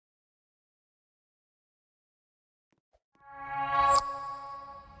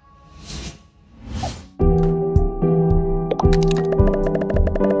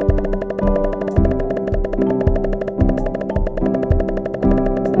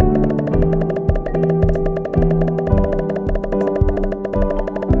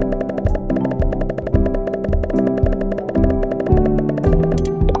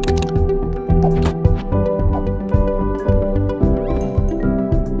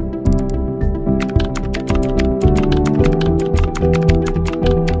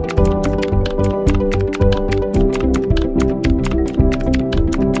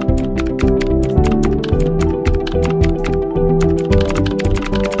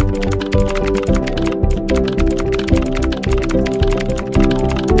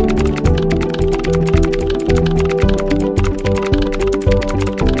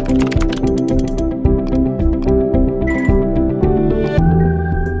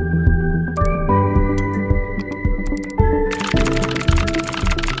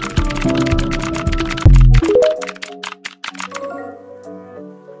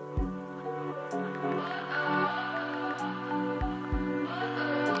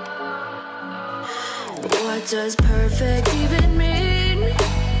What does perfect even mean?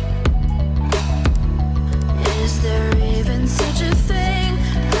 Is there even such a thing?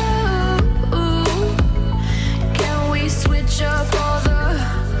 Ooh, can we switch up all the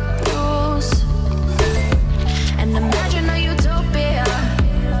rules and imagine a utopia?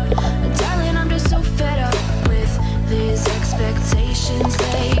 Darling, I'm just so fed up with these expectations.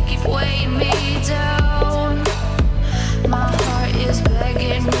 They keep weighing me down. My heart is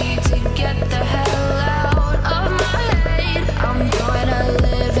begging me to get the hell out of my head. I'm gonna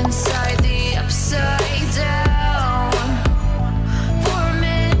live inside the upside down for a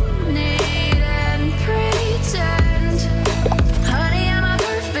minute and pretend, honey, I'm a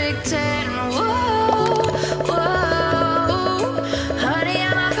perfect 10. Whoa, whoa, honey,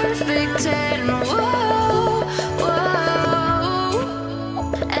 I'm a perfect 10. Whoa, whoa,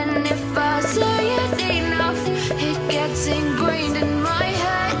 and if I say it enough, it gets ingrained in my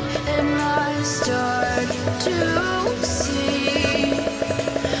head, and I start to see,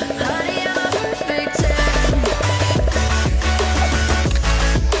 honey, I'm a perfect 10.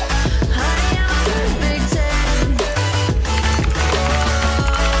 Honey, I'm a perfect 10.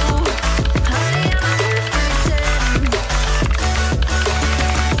 Whoa, honey, I'm a perfect 10.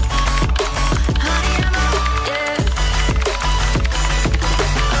 Honey, I'm a, yeah.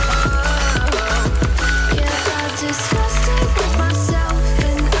 Yeah, I'm disgusted with myself,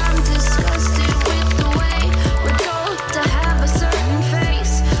 and I'm disgusted with the way we're told to have a certain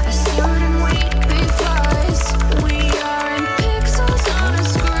face, a certain weight because we aren't pixels on a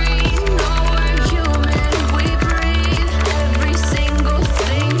screen. No, we're human, we breathe. Every single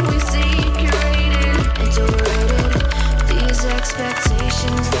thing we see curated, adorated. These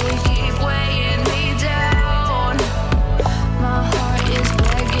expectations, they keep weighing me down. My heart is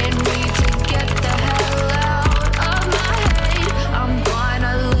begging me to get the hell out of my head. I'm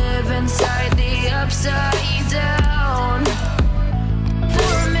gonna live inside the upside down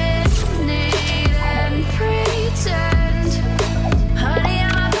for a minute and pretend, honey,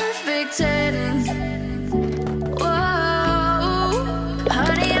 I'm a perfect 10. Whoa,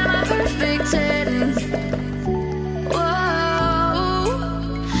 honey, I'm a perfect 10. Whoa,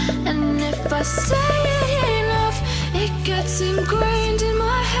 and if I say it enough, it gets ingrained in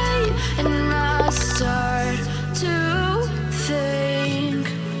my head, and I start to think,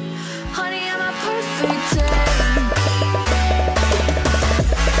 honey, I'm a perfect 10.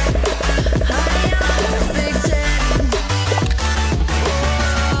 Honey, I'm a perfect 10.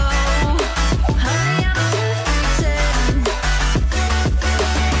 Whoa, honey, I'm a perfect 10.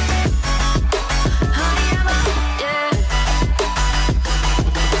 Honey, I'm a, yeah.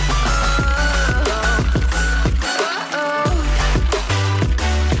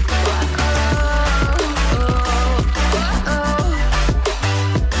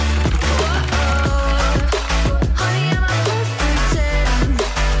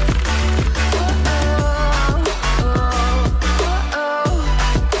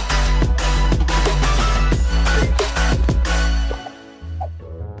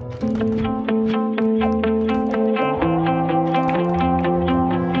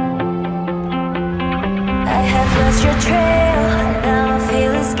 I have lost your trail, and now I'm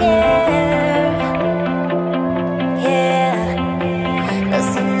feeling scared. Yeah,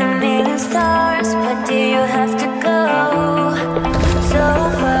 lost in a million stars, but do you have to go so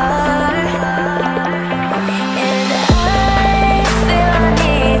far? And I feel I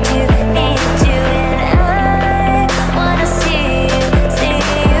need you, and I wanna see you,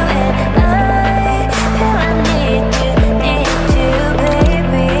 and I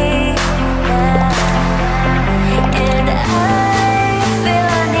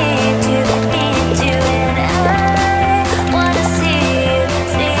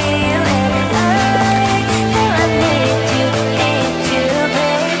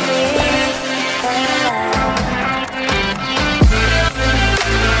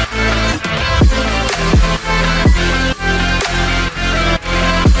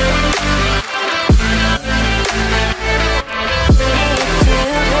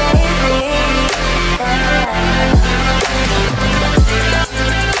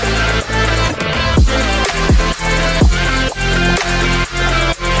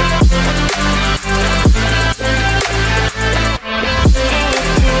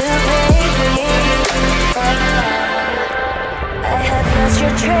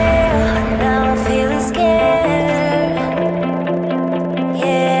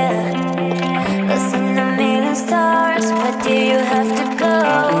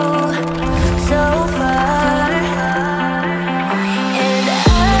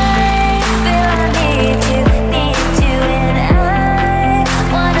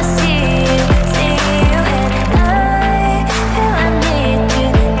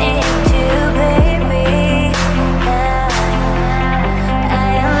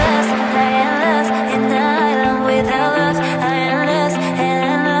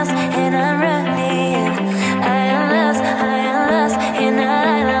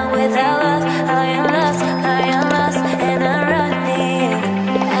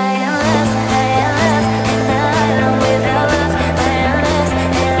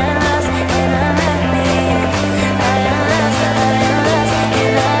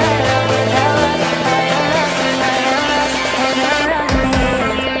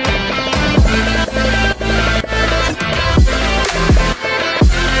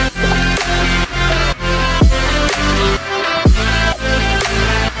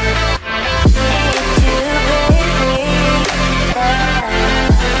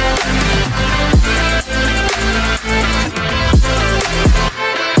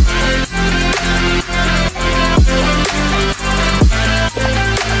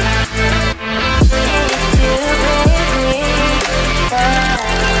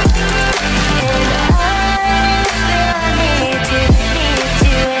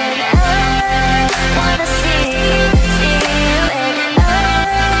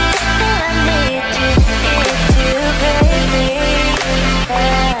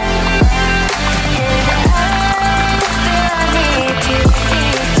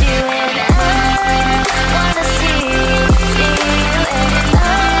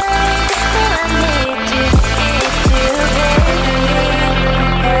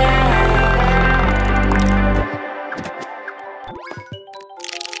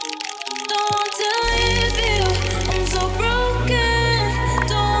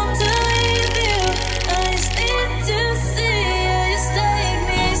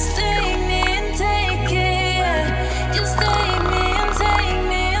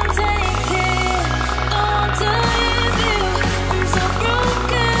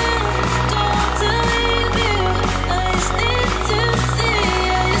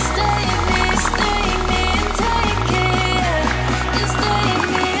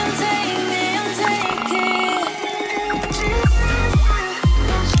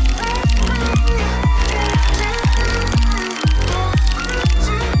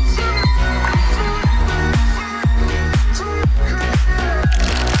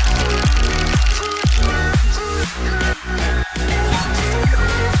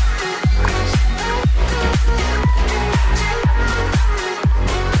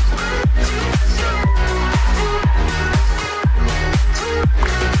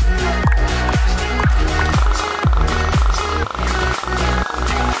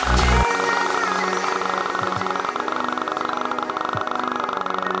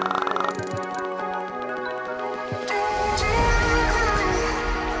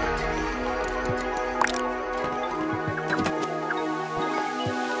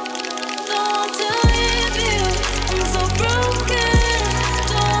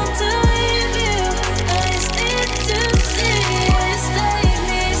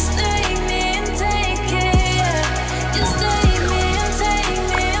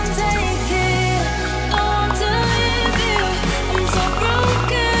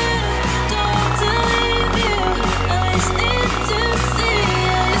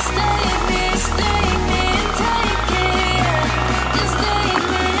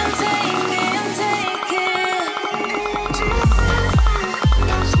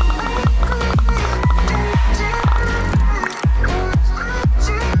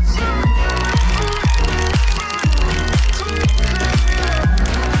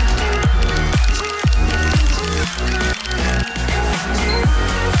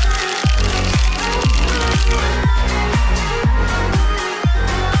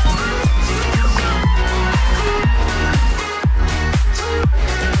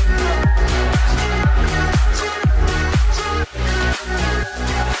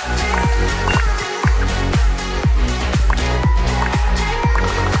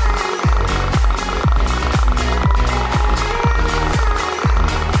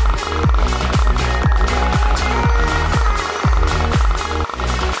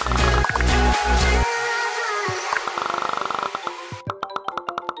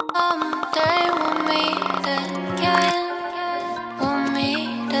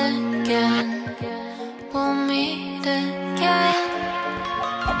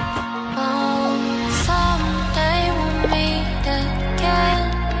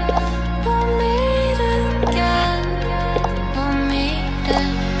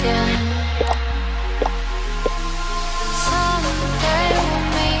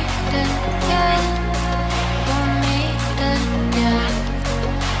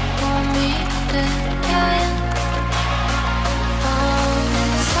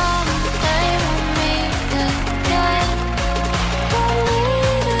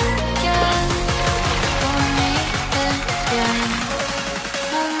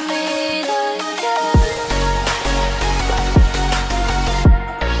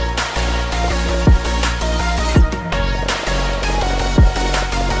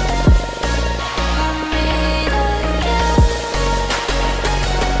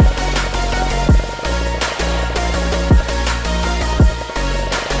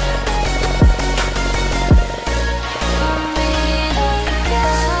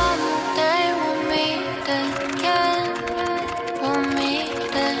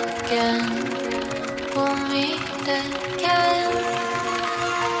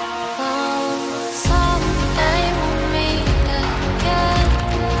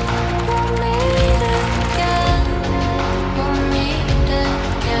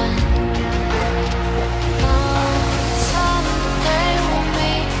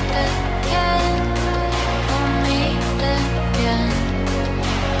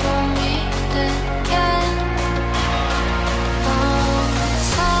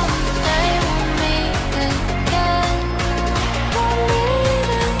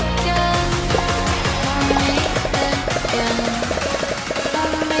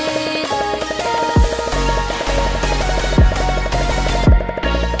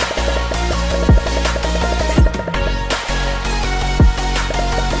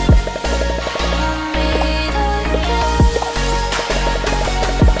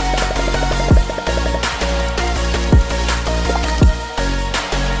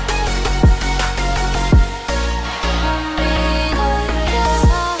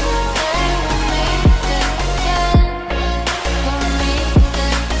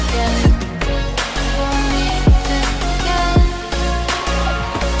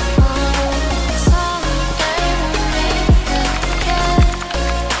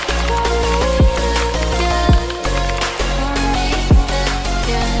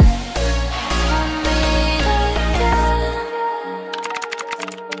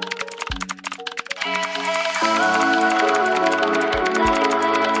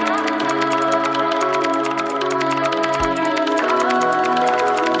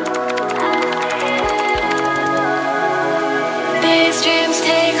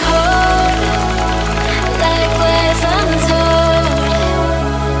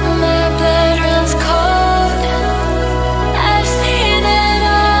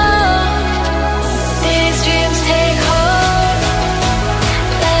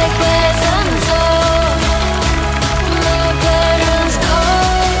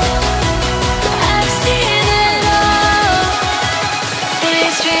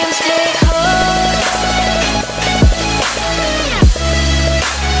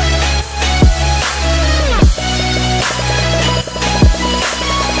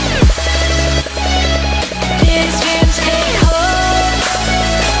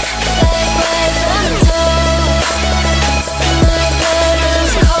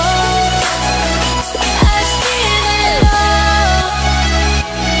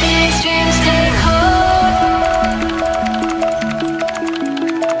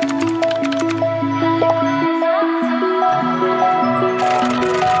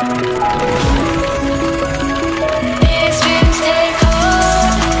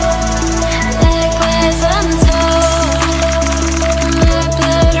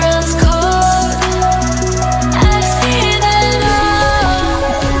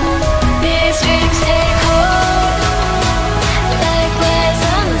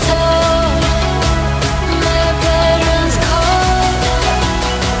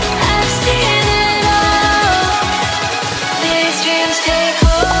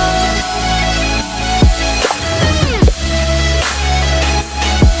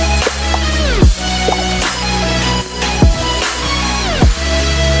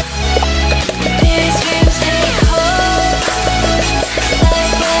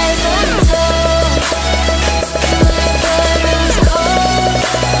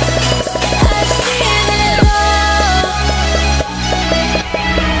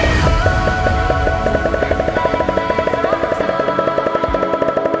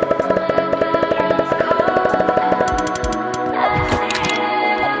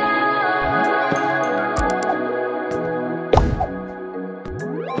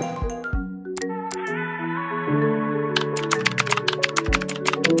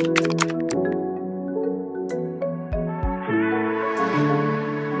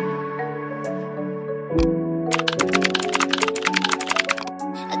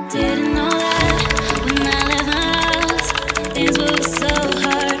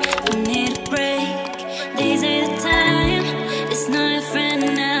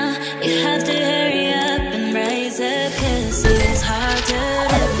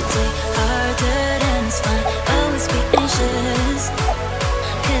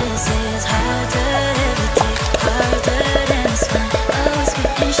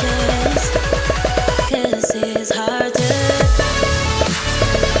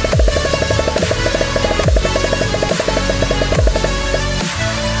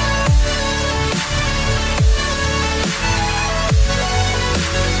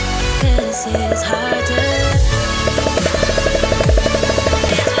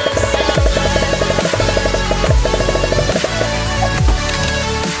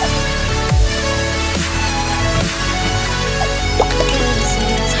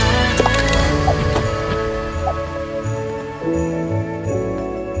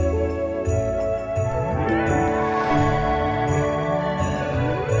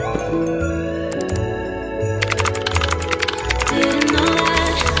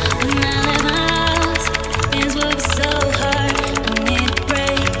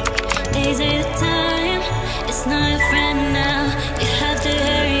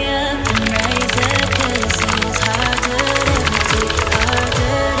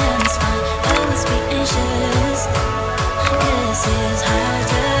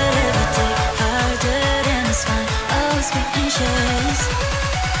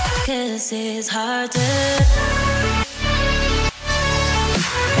This is harder.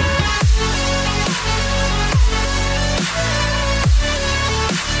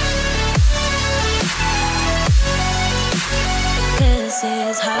 This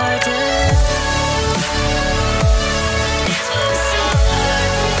is harder. This was so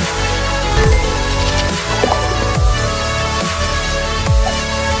hard.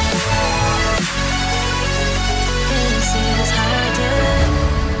 This is harder.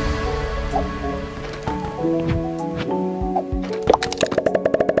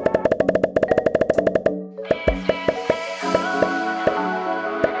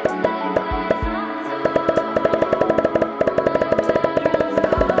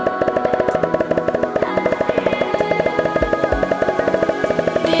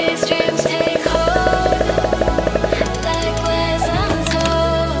 These dreams take hold, like waves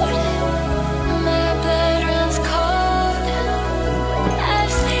untold. My blood runs cold.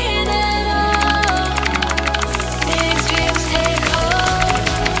 I've seen it all. These dreams take hold,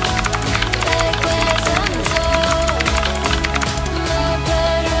 like waves untold. My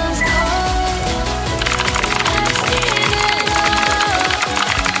blood runs cold. I've seen it all.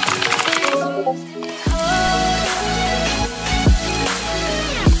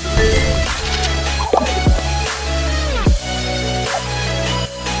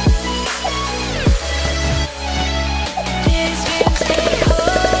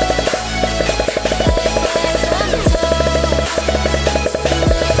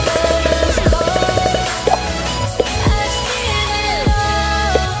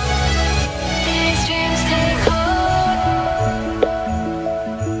 These dreams take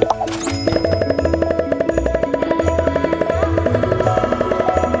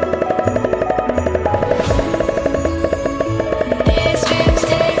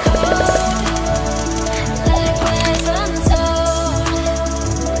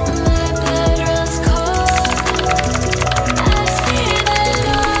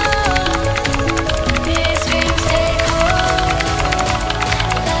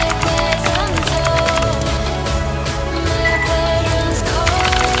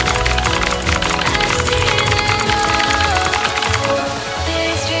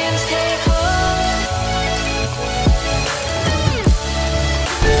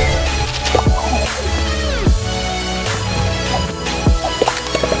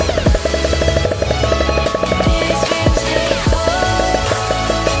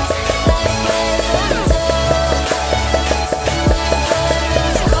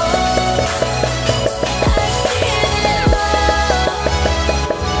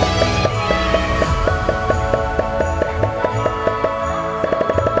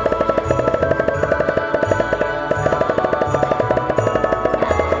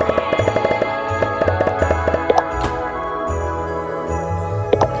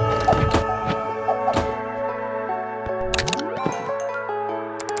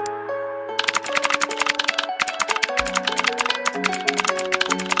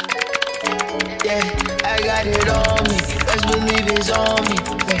Yeah, I got it on me. Best believe it's on me.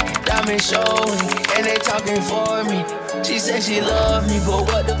 Yeah, diamond showing, and they talking for me. She said she love me, but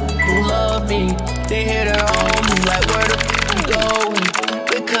what the who love me? They hit her on me like where the we going?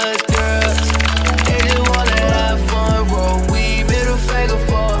 Because girls, they just wanna have fun, roll weed, middle finger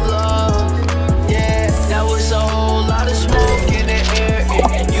for love. Yeah, that was a whole lot of smoke in the air,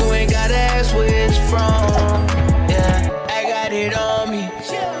 and you ain't gotta ask where it's from. Yeah, I got it on me.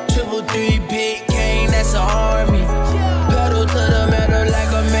 3 big cane, that's an army. Pedal to the metal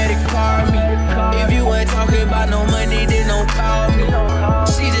like a medic army. If you ain't talking about no money, then don't call me.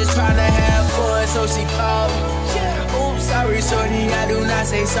 She just tryna have fun, so she called me. Oops, sorry, shorty, I do not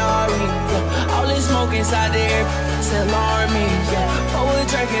say sorry. Yeah. All this smoke inside the air, it's alarming. Yeah. Pour a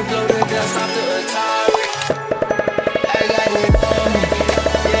drink and blow the dust off the Atari. I got it on me.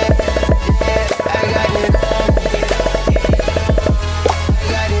 Yeah, yeah, I got it on me.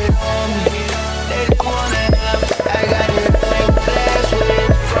 I got it on me. They don't wanna have, I got it on me. That's where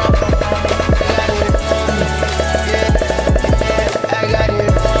it's from. I got it on me. Yeah, yeah, I got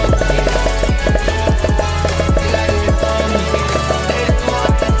it on me. I got it on me. They don't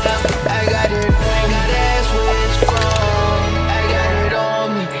wanna have, I got it on me. That's where it's from. I got it on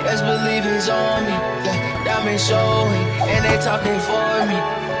me. Best believe it's on me. Yeah, diamond showing, and they talking for me.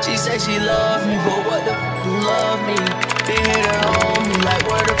 She said she love me, but what the who love me? They hit her on me like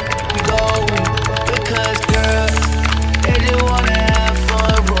where the we going? Because girls, they just wanna have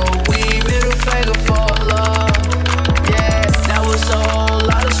fun, roll weed, middle finger for love. Yeah, that was a whole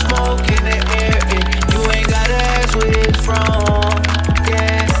lot of smoke in the air, and you ain't gotta ask where it's from.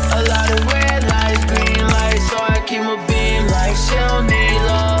 Yeah, a lot of red lights, green lights, so I keep my beam like she don't need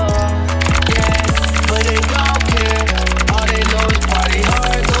love.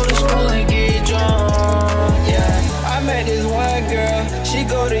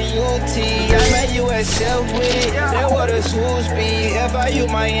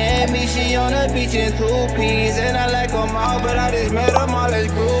 Miami, she on the beach in 2-piece. And I like them all, but I just met them all as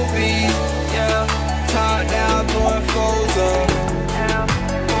groupies. Yeah, top down, throwing foes up.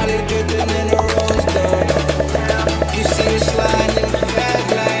 Molly drifting in the roaster. You see it sliding in the fast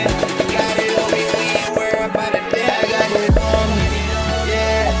lane. Got it on me, we ain't worried about a thing. I got it on me,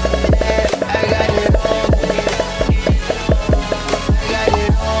 yeah, yeah, I got it on me. I got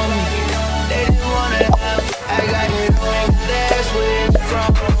it on me. They just wanna have, I got it on me. That's where it's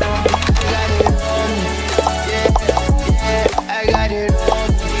from. I got it on me, yeah, yeah, I got it on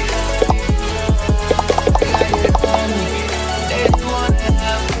me. I got it on me. They just wanna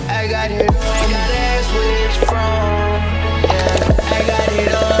have, I got it on me. That's where it's from. Yeah, I got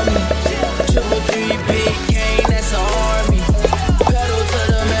it on me. 3 big cane, that's an army. Pedal to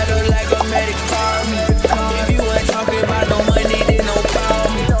the metal like a medic army. If you ain't talking about no money, then don't call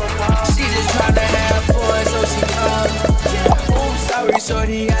me. She just tryna have fun, so she called me. Oops, sorry,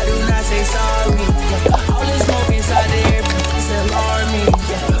 shorty, I do not say sorry. All this smoke inside the air, it's alarming.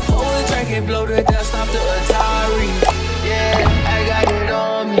 Always drinking, blow the dust off the Atari. Yeah, I got it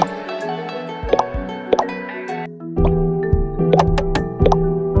on me.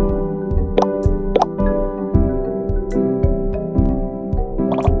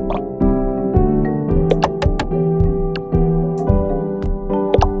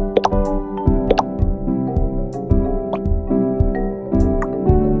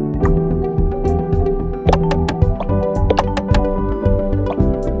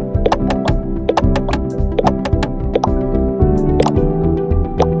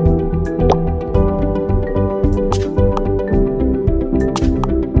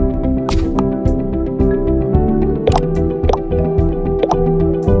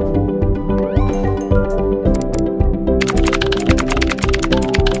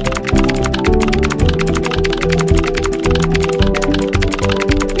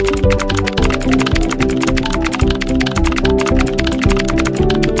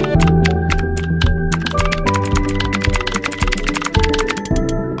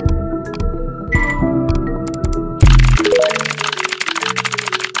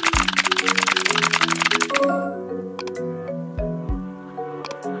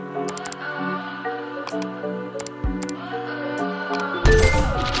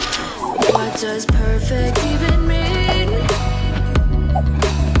 What does perfect even mean?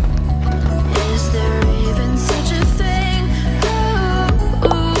 Is there even such a thing?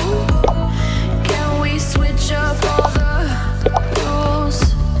 Ooh, can we switch up all the rules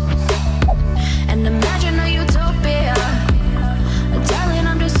and imagine a utopia? Darling,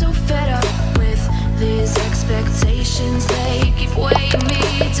 I'm just so fed up with these expectations. They keep weighing me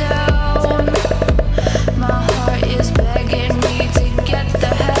down. My heart is begging me to get the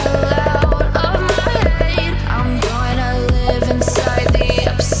hell out of my head. I'm gonna live inside the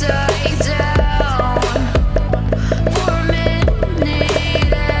upside down for a minute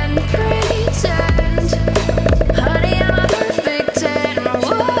and pretend, honey, I'm a perfect 10.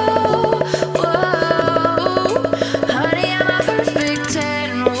 Whoa, whoa, honey, I'm a perfect 10.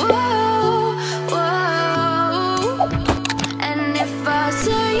 Whoa, whoa. And if I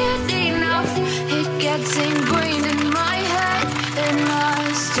say it enough, it gets ingrained in my head, and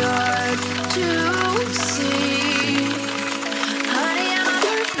I start to see, honey, I'm a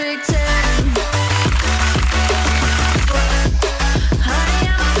perfect 10. Honey,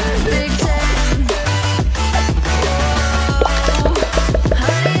 I'm a perfect 10. Whoa,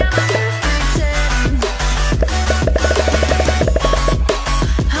 honey, I'm a perfect 10.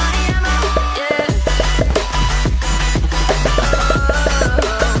 Honey, I'm a, yeah.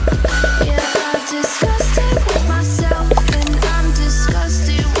 Yeah, I've discussed it with myself, and I'm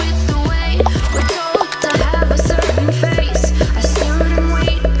disgusted with the way we're told to have a certain face. I stare and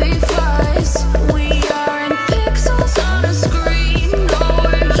wait because we aren't pixels on a screen. No,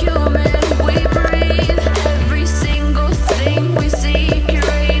 we're human, we breathe. Every single thing we see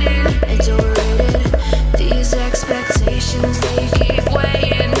curated, adorated. These expectations, they keep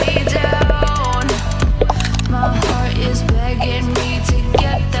weighing me down. My heart is begging me to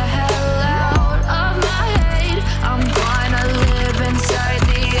get the hell out of my head. I'm gonna live inside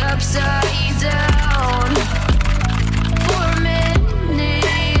the upside down for a minute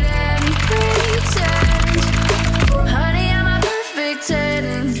and pretend, honey, I'm a perfect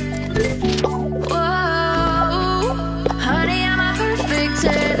 10. Whoa, honey, I'm a perfect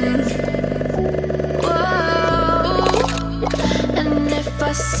 10. Whoa, and if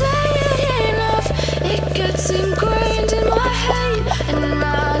I say it enough, it gets ingrained